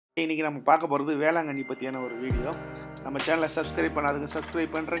இன்னைக்கு நம்ம பார்க்க போகிறது வேளாங்கண்ணி பற்றியான ஒரு வீடியோ. நம்ம சேனலை சப்ஸ்கிரைப் பண்ணாதுங்க,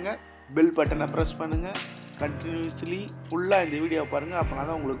 சப்ஸ்கிரைப் பண்ணுறேங்க. பெல் பட்டனை ப்ரெஸ் பண்ணுங்கள். கண்டினியூஸ்லி ஃபுல்லாக இந்த வீடியோ பாருங்கள். அப்படின்னா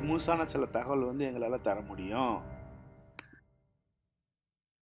தான் உங்களுக்கு முழுசான சில தகவல் வந்து எங்களால் தர முடியும்.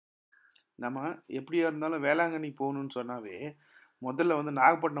 நம்ம எப்படியா இருந்தாலும் வேளாங்கண்ணி போகணுன்னு சொன்னாவே முதல்ல வந்து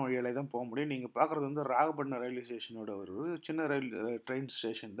நாகப்பட்டினம் வழியாலே தான் போக முடியும். நீங்கள் பார்க்குறது வந்து நாகப்பட்டினம் ரயில்வே ஸ்டேஷனோட ஒரு சின்ன ட்ரெயின்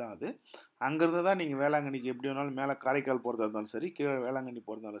ஸ்டேஷன் தான் அது. அங்கேருந்து தான் நீங்கள் வேளாங்கண்ணிக்கு எப்படி வேணாலும் மேலே காரைக்கால் போகிறதா இருந்தாலும் சரி, கீழே வேளாங்கண்ணி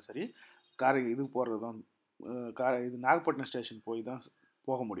போகிறதாலும் சரி, இது போகிறது தான் இது நாகப்பட்டினம் ஸ்டேஷன் போய் தான்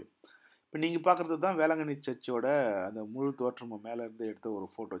போக முடியும். இப்போ நீங்கள் பார்க்குறது தான் வேளாங்கண்ணி சர்ச்சோட அந்த முழு தோற்றமும் மேலே இருந்து எடுத்த ஒரு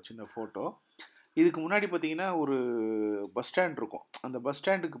ஃபோட்டோ, சின்ன ஃபோட்டோ. இதுக்கு முன்னாடி பார்த்தீங்கன்னா ஒரு பஸ் ஸ்டாண்ட் இருக்கும். அந்த பஸ்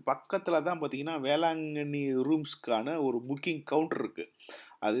ஸ்டாண்டுக்கு பக்கத்தில் தான் பார்த்தீங்கன்னா வேளாங்கண்ணி ரூம்ஸ்க்கான ஒரு புக்கிங் கவுண்டர் இருக்குது.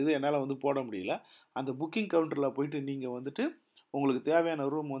 இது என்னால் வந்து போட முடியல. அந்த புக்கிங் கவுண்டரில் போயிட்டு நீங்கள் வந்துட்டு உங்களுக்கு தேவையான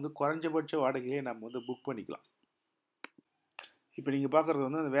ரூம் வந்து குறைஞ்சபட்ச வாடகையிலே நம்ம வந்து புக் பண்ணிக்கலாம். இப்போ நீங்கள் பார்க்குறது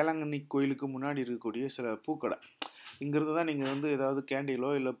வந்து அந்த வேளாங்கண்ணி கோயிலுக்கு முன்னாடி இருக்கக்கூடிய சில பூக்கடை. இங்கேருந்து தான் நீங்கள் வந்து ஏதாவது கேண்டிலோ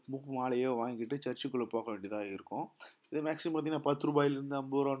இல்லை பூ மாலையோ வாங்கிட்டு சர்ச்சுக்குள்ளே போக வேண்டியதாக இருக்கும். இது மேக்ஸிமம் பார்த்தீங்கன்னா ₹10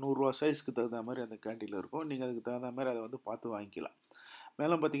 ₹50 ₹100 சைஸ்க்கு தகுந்த மாதிரி அந்த கேண்டீனில் இருக்கும். நீங்கள் அதுக்கு தகுந்த மாதிரி அதை வந்து பார்த்து வாங்கிக்கலாம்.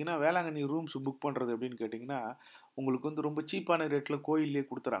 மேலும் பார்த்தீங்கன்னா வேளாங்கண்ணி ரூம்ஸ் புக் பண்ணுறது எப்படின்னு கேட்டிங்கன்னா, உங்களுக்கு வந்து ரொம்ப சீப்பான ரேட்டில் கோயிலே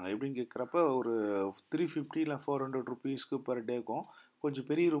கொடுத்துறாங்க. எப்படின்னு கேட்குறப்ப ஒரு 350 இல்லை ₹400 பர் டேக்கும், கொஞ்சம்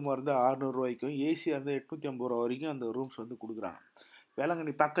பெரிய ரூமாக இருந்தால் ₹600, ஏசியாக இருந்தால் ₹850 வரைக்கும் அந்த ரூம்ஸ் வந்து கொடுக்குறாங்க.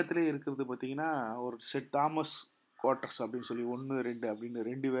 வேளாங்கண்ணி பக்கத்துலேயே இருக்கிறது பார்த்தீங்கன்னா ஒரு செட் தாமஸ் குவார்ட்டர்ஸ் அப்படின்னு சொல்லி 1, 2 அப்படின்னு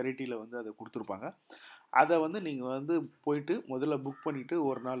 2 வெரைட்டியில் வந்து அதை கொடுத்துருப்பாங்க. அதை வந்து நீங்கள் வந்து போயிட்டு முதல்ல புக் பண்ணிவிட்டு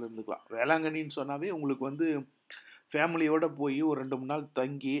ஒரு நாள் இருந்துக்கலாம். வேளாங்கண்ணின்னு சொன்னாவே உங்களுக்கு வந்து ஃபேமிலியோடு போய் ஒரு 2-3 நாள்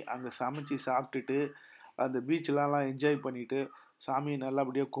தங்கி அங்கே சமைச்சு சாப்பிட்டுட்டு அந்த பீச்லலாம் என்ஜாய் பண்ணிவிட்டு சாமியை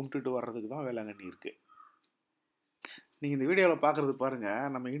நல்லபடியாக கும்பிட்டுட்டு வர்றதுக்கு தான் வேளாங்கண்ணி இருக்குது. நீங்கள் இந்த வீடியோவில் பார்க்குறது பாருங்கள்,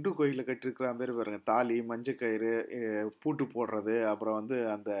 நம்ம இந்து கோயிலில் கட்டியிருக்கிற மாதிரி பாருங்கள், தாலி, மஞ்சக்கயிறு, பூட்டு போடுறது, அப்புறம் வந்து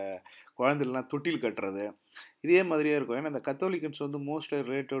அந்த குழந்தைலாம் தொட்டில் கட்டுறது, இதே மாதிரியே இருக்கும். ஏன்னா இந்த கத்தோலிக்கன்ஸ் வந்து மோஸ்ட்லி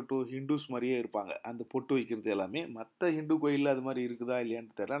ரிலேட்டட் டு ஹிந்துஸ் மாதிரியே இருப்பாங்க. அந்த பொட்டு வைக்கிறது எல்லாமே மற்ற ஹிந்து கோயிலில் அது மாதிரி இருக்குதா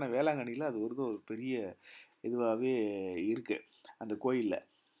இல்லையான்னு தெரியல. ஆனால் வேளாங்கண்ணியில் அது வந்து ஒரு பெரிய இதுவாகவே இருக்குது அந்த கோயிலில்.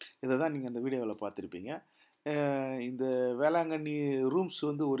 இதை தான் நீங்கள் அந்த வீடியோவில் பார்த்துருப்பீங்க. இந்த வேளாங்கண்ணி ரூம்ஸ்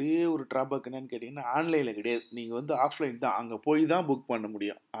வந்து ஒரே ஒரு ட்ராபேக் என்னன்னு கேட்டிங்கன்னா, ஆன்லைனில் கிடையாது. நீங்கள் வந்து ஆஃப்லைன் தான். அங்கே போய் தான் புக் பண்ண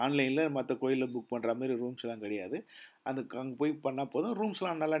முடியும். ஆன்லைனில் மற்ற கோயிலில் புக் பண்ணுற மாதிரி ரூம்ஸ்லாம் கிடையாது. அங்கே போய் பண்ணால் போதும்.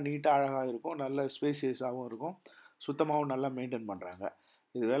 ரூம்ஸ்லாம் நல்லா நீட்டாக அழகாக இருக்கும். நல்ல ஸ்பேசியஸாகவும் இருக்கும். சுத்தமாகவும் நல்லா மெயின்டைன் பண்ணுறாங்க.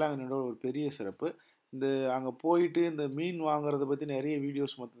 இது வேளாங்கண்ணியோட ஒரு பெரிய சிறப்பு. இந்த அங்கே போயிட்டு இந்த மீன் வாங்குறத பற்றி நிறைய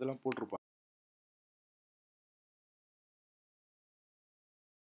வீடியோஸ் மற்றதெல்லாம் போட்டிருப்பாங்க.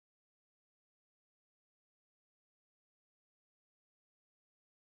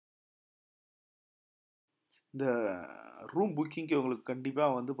 இந்த ரூம் புக்கிங்க்கு உங்களுக்கு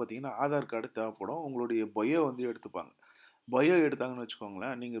கண்டிப்பாக வந்து பார்த்தீங்கன்னா, ஆதார் கார்டு தேவைப்படும். உங்களுடைய பயோ வந்து எடுத்துப்பாங்க. பயோ எடுத்தாங்கன்னு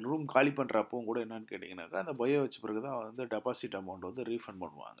வச்சுக்கோங்களேன், நீங்கள் ரூம் காலி பண்ணுறப்பவும் கூட என்னன்னு கேட்டிங்கனாக்கா, அந்த பயோ வச்ச பிறகு தான் வந்து டெபாசிட் அமௌண்ட் வந்து ரீஃபண்ட்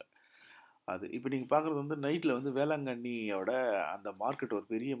பண்ணுவாங்க. இப்போ நீங்கள் பார்க்குறது வந்து நைட்டில் வந்து வேளாங்கண்ணியோட அந்த மார்க்கெட், ஒரு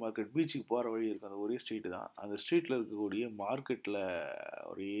பெரிய மார்க்கெட், பீச்சுக்கு போகிற வழி இருக்கும். அந்த ஒரே ஸ்ட்ரீட்டு தான். அந்த ஸ்ட்ரீட்டில் இருக்கக்கூடிய மார்க்கெட்டில்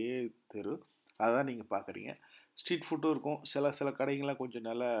ஒரே தெரு. அதான் நீங்கள் பார்க்குறீங்க. ஸ்ட்ரீட் ஃபுட்டும் இருக்கும். சில சில கடைங்கள்லாம் கொஞ்சம்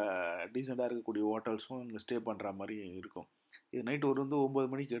நல்லா டீசெண்டாக இருக்கக்கூடிய ஹோட்டல்ஸும் இங்கே ஸ்டே பண்ணுற மாதிரி இருக்கும். இது நைட்டு வந்து 9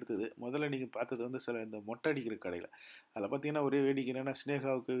 மணிக்கு எடுத்தது. முதல்ல நீங்கள் பார்த்தது வந்து சில இந்த மொட்டை அடிக்கிற கடையில். அதில் பார்த்தீங்கன்னா ஒரே வேடிக்கை என்னென்னா,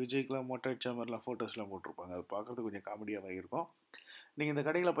 ஸ்னேகாவுக்கு, விஜய்க்குலாம் மொட்டை அடித்த மாதிரிலாம் ஃபோட்டோஸ்லாம் போட்டிருப்பாங்க. அது பார்க்குறதுக்கு கொஞ்சம் காமெடியாக இருக்கும். நீங்கள் இந்த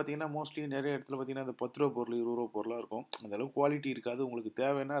கடையில் பார்த்தீங்கன்னா மோஸ்ட்லி நிறைய இடத்துல பார்த்தீங்கன்னா அந்த ₹10 பொருள், ₹20 பொருளாக இருக்கும். அந்த அளவுக்கு குவாலிட்டி இருக்காது. உங்களுக்கு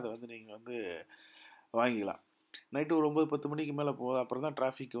தேவைன்னா அதை வந்து நீங்கள் வந்து வாங்கிக்கலாம். நைட்டு ஒரு 9, 10 மணிக்கு மேலே அப்புறம் தான்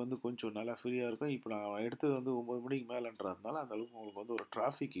டிராஃபிக் வந்து கொஞ்சம் நல்லா ஃப்ரீயாக இருக்கும். இப்போ நான் எடுத்தது வந்து 9 மணிக்கு மேலேன்றதுனால அந்த அளவுக்கு உங்களுக்கு வந்து ஒரு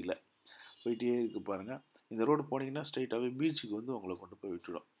டிராஃபிக் இல்லை. போயிட்டே இருக்குது பாருங்கள். இந்த ரோடு போனீங்கன்னா ஸ்ட்ரைட்டாகவே பீச்சுக்கு வந்து உங்களை கொண்டு போய்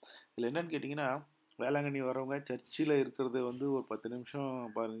விட்டுடும். இதில் என்னென்னு கேட்டிங்கன்னா, வேளாங்கண்ணி வரவங்க சர்ச்சில் இருக்கிறது வந்து ஒரு 10 நிமிஷம்,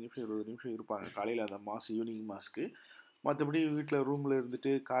 15 நிமிஷம், 20 நிமிஷம் இருப்பாங்க. காலையில் அந்த ஈவினிங் மாஸ்க்கு. மற்றபடி வீட்டில் ரூமில்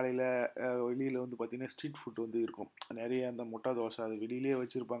இருந்துட்டு காலையில் வெளியில் வந்து பார்த்திங்கன்னா ஸ்ட்ரீட் ஃபுட் வந்து இருக்கும். நிறைய அந்த முட்டை தோசை அது வெளியிலே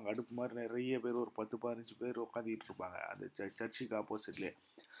வச்சுருப்பாங்க. அடுப்பு மாதிரி நிறைய பேர், ஒரு 10, 15 பேர் உட்காந்துக்கிட்டு இருப்பாங்க அந்த சர்ச்சுக்கு ஆப்போசிட்லேயே.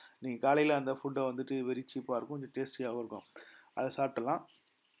 நீங்கள் காலையில் அந்த ஃபுட்டை வந்துட்டு வெரி சீப்பாக இருக்கும், கொஞ்சம் டேஸ்டியாகவும் இருக்கும். அதை சாப்பிடலாம்.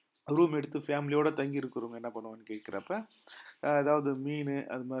 ரூம் எடுத்து ஃபேமிலியோடு தங்கி இருக்கிறவங்க என்ன பண்ணுவான்னு கேட்குறப்ப, ஏதாவது மீன்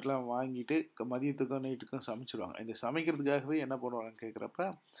அது மாதிரிலாம் வாங்கிட்டு மதியத்துக்கும் நைட்டுக்கும் சமைச்சிடுவாங்க. இந்த சமைக்கிறதுக்காகவே என்ன பண்ணுவாங்கன்னு கேட்குறப்ப,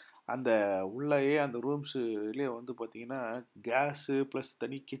 அந்த உள்ளேயே அந்த ரூம்ஸுலேயே வந்து பார்த்திங்கன்னா கேஸு ப்ளஸ்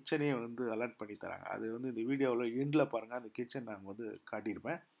தனி கிச்சனே வந்து அலாட் பண்ணி தராங்க. அது வந்து இந்த வீடியோவில் எண்டில் பாருங்கள், அந்த கிச்சன் நாங்கள் வந்து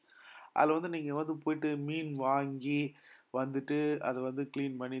காட்டியிருப்பேன். அதில் வந்து நீங்கள் வந்து போயிட்டு மீன் வாங்கி வந்துட்டு அதை வந்து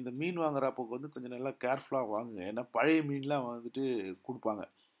க்ளீன் பண்ணி, இந்த மீன் வாங்குறப்போ வந்து கொஞ்சம் நல்லா கேர்ஃபுல்லாக வாங்குங்க. ஏன்னா பழைய மீன்லாம் வந்துட்டு கொடுப்பாங்க.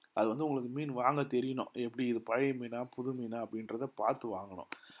 அது வந்து உங்களுக்கு மீன் வாங்க தெரியணும். எப்படி இது பழைய மீனா, புது மீனா அப்படின்றத பார்த்து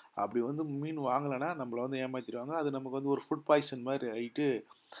வாங்கணும். அப்படி வந்து மீன் வாங்கலைன்னா நம்மளை வந்து ஏமாற்றிடுவாங்க. அது நமக்கு வந்து ஒரு ஃபுட் பாய்சன் மாதிரி ஆகிட்டு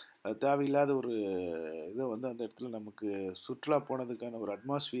தேவையில்லாத ஒரு இதை வந்து அந்த இடத்துல நமக்கு சுற்றுலா போனதுக்கான ஒரு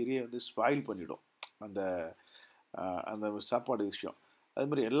அட்மாஸ்பியரையே வந்து ஸ்பாயில் பண்ணிடும் அந்த அந்த சாப்பாடு விஷயம். அது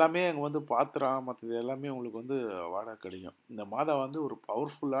மாதிரி எல்லாமே அங்கே வந்து பாத்திரம் மற்றது எல்லாமே உங்களுக்கு வந்து வாடகை கிடைக்கும். இந்த மாதா வந்து ஒரு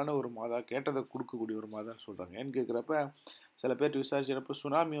பவர்ஃபுல்லான ஒரு மாதா, கேட்டதை கொடுக்கக்கூடிய ஒரு மாதான்னு சொல்கிறாங்க. ஏன்னு கேட்குறப்ப சில பேர்ட்டு விசாரிக்கிறப்ப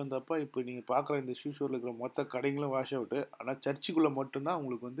சுனாமி வந்தப்போ இப்போ நீங்கள் பார்க்குற இந்த ஷீஷோரில் இருக்கிற மொத்த கடைங்களும் வாஷ் அவுட்டு, ஆனால் சர்ச்சுக்குள்ளே மட்டும்தான்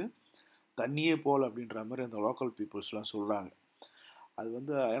உங்களுக்கு வந்து தண்ணியே போகல அப்படின்ற மாதிரி அந்த லோக்கல் பீப்புள்ஸ்லாம் சொல்கிறாங்க. அது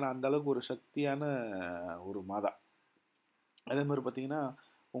வந்து ஏன்னா அந்த அளவுக்கு ஒரு சக்தியான ஒரு மாதா. அதே மாதிரி பார்த்தீங்கன்னா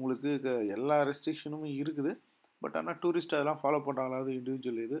உங்களுக்கு எல்லா ரெஸ்ட்ரிக்ஷனும் இருக்குது. பட் ஆனால் டூரிஸ்ட் அதெல்லாம் ஃபாலோ பண்ணுறாங்களா, அது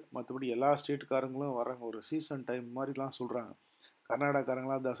இண்டிவிஜுவல் இது. மற்றபடி எல்லா ஸ்டேட்டுக்காரங்களும் வராங்க. ஒரு சீசன் டைம் மாதிரிலாம் சொல்கிறாங்க.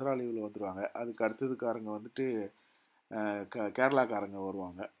 கர்நாடகாரங்களாம் தசரா லீவில் வந்துடுவாங்க. அதுக்கு அடுத்ததுக்காரங்க வந்துட்டு கேரளாக்காரங்க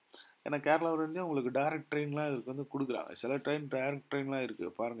வருவாங்க. ஏன்னா கேரளாவிலேருந்தே உங்களுக்கு டைரக்ட் ட்ரெயின்லாம் இதுக்கு வந்து கொடுக்குறாங்க. சில ட்ரெயின் டைரக்ட் ட்ரெயின்லாம்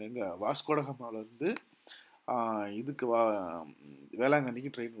இருக்குது பாருங்கள். எங்கே வாஸ்கோடகமாவிலேருந்து இதுக்கு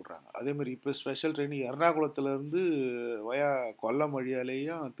வேளாங்கண்ணிக்கு ட்ரெயின் விட்றாங்க. அதேமாதிரி இப்போ ஸ்பெஷல் ட்ரெயின் எர்ணாகுளத்துலேருந்து வயா கொல்லம்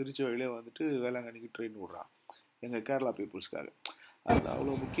வழியாலேயும் திருச்சி வழியிலே வந்துட்டு வேளாங்கண்ணிக்கு ட்ரெயின் விட்றாங்க எங்கள் கேரளா பீப்புள்ஸ்க்காக. அது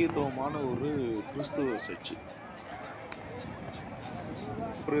அவ்வளோ முக்கியத்துவமான ஒரு கிறிஸ்துவ சர்ச்சு.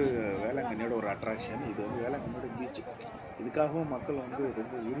 ஒரு வேளாங்கண்ணியோட ஒரு அட்ராக்ஷன் இது வந்து வேளாங்கண்ணியோட பீச். இதுக்காகவும் மக்கள் வந்து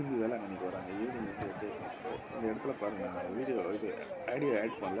ரொம்ப விரும்பி வேளாங்கண்ணிக்கு வராங்க. ஈவினிங் வந்து என்ஜாய் பண்ணிட்டு இந்த இடத்துல பாருங்கள். நான் வீடியோ இது ஆடியோ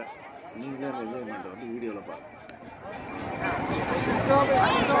ஆட் பண்ணல, நீங்களே அந்த என்ஜாய்மெண்ட்டை வந்து வீடியோவில் பாருங்கள்.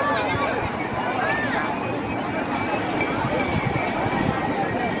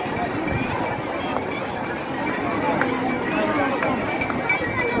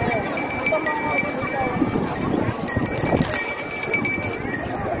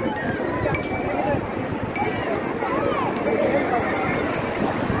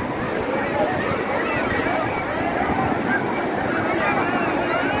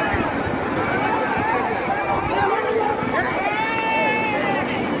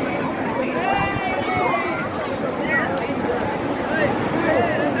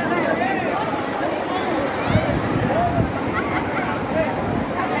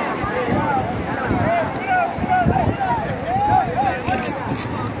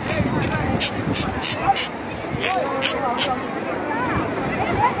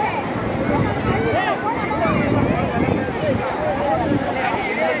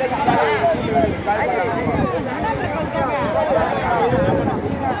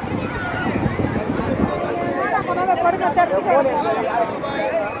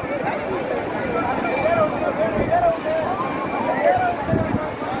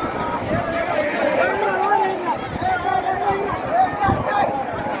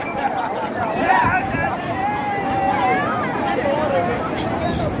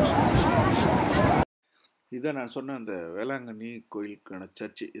 இதை நான் சொன்ன அந்த வேளாங்கண்ணி கோயிலுக்கான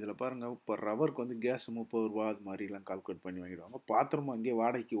சர்ச்சு. இதில் பாருங்கள், இப்போ ரவருக்கு வந்து கேஸ் 30 ரூபா அது மாதிரிலாம் கால்குலேட் பண்ணி வாங்கிடுவாங்க. பாத்திரமும் அங்கேயே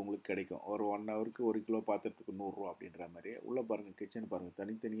வாடகைக்கு உங்களுக்கு கிடைக்கும். ஒரு 1 ஹவருக்கு 1 கிலோ பாத்திரத்துக்கு 100 ரூபா அப்படின்ற மாதிரி. உள்ளே பாருங்கள், கிச்சன் பாருங்கள்,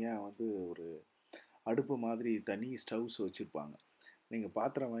 தனித்தனியாக வந்து ஒரு அடுப்பு மாதிரி தனி ஸ்டவ்ஸ் வச்சுருப்பாங்க. நீங்கள்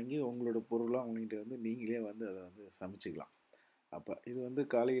பாத்திரம் வாங்கி உங்களோட பொருளாக வாங்கிட்டு வந்து நீங்களே வந்து அதை வந்து சமைச்சிக்கலாம். அப்போ இது வந்து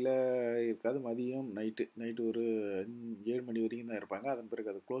காலையில் இருக்காது, மதியம் நைட்டு ஒரு 7 மணி வரைக்கும் தான் இருப்பாங்க. அதன்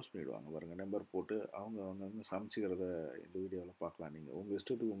பிறகு அதை க்ளோஸ் பண்ணிவிடுவாங்க. பாருங்கள், நம்பர் போட்டு அவங்க சமைச்சிக்கிறத இந்த வீடியோவில் பார்க்கலாம். நீங்கள் உங்கள்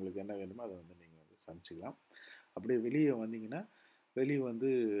இஷ்டத்துக்கு உங்களுக்கு என்ன வேணுமோ அதை வந்து நீங்கள் வந்து சமைச்சிக்கலாம். அப்படியே வெளியே வந்தீங்கன்னா வெளியே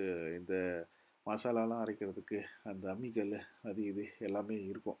வந்து இந்த மசாலாலாம் அரைக்கிறதுக்கு அந்த அம்மிக்கல் அது இது எல்லாமே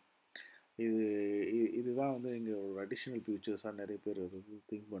இருக்கும். இதுதான் வந்து இங்கே ஒரு அடிஷ்னல் ஃபியூச்சர்ஸாக நிறைய பேர் வந்து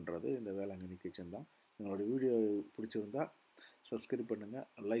திங்க் பண்ணுறது இந்த வேளாங்கண்ணி கிச்சன் தான். என்னோடய வீடியோ பிடிச்சிருந்தா சப்ஸ்கிரைப் பண்ணுங்கள்,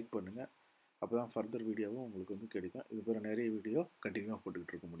 லைக் பண்ணுங்கள். அப்போ தான் ஃபர்தர் வீடியோவும் உங்களுக்கு வந்து கிடைக்கும். இது போல் நிறைய வீடியோ கண்டினியூவாக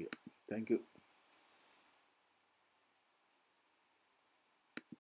போட்டுக்கிட்டு இருக்க முடியும். தேங்க்யூ.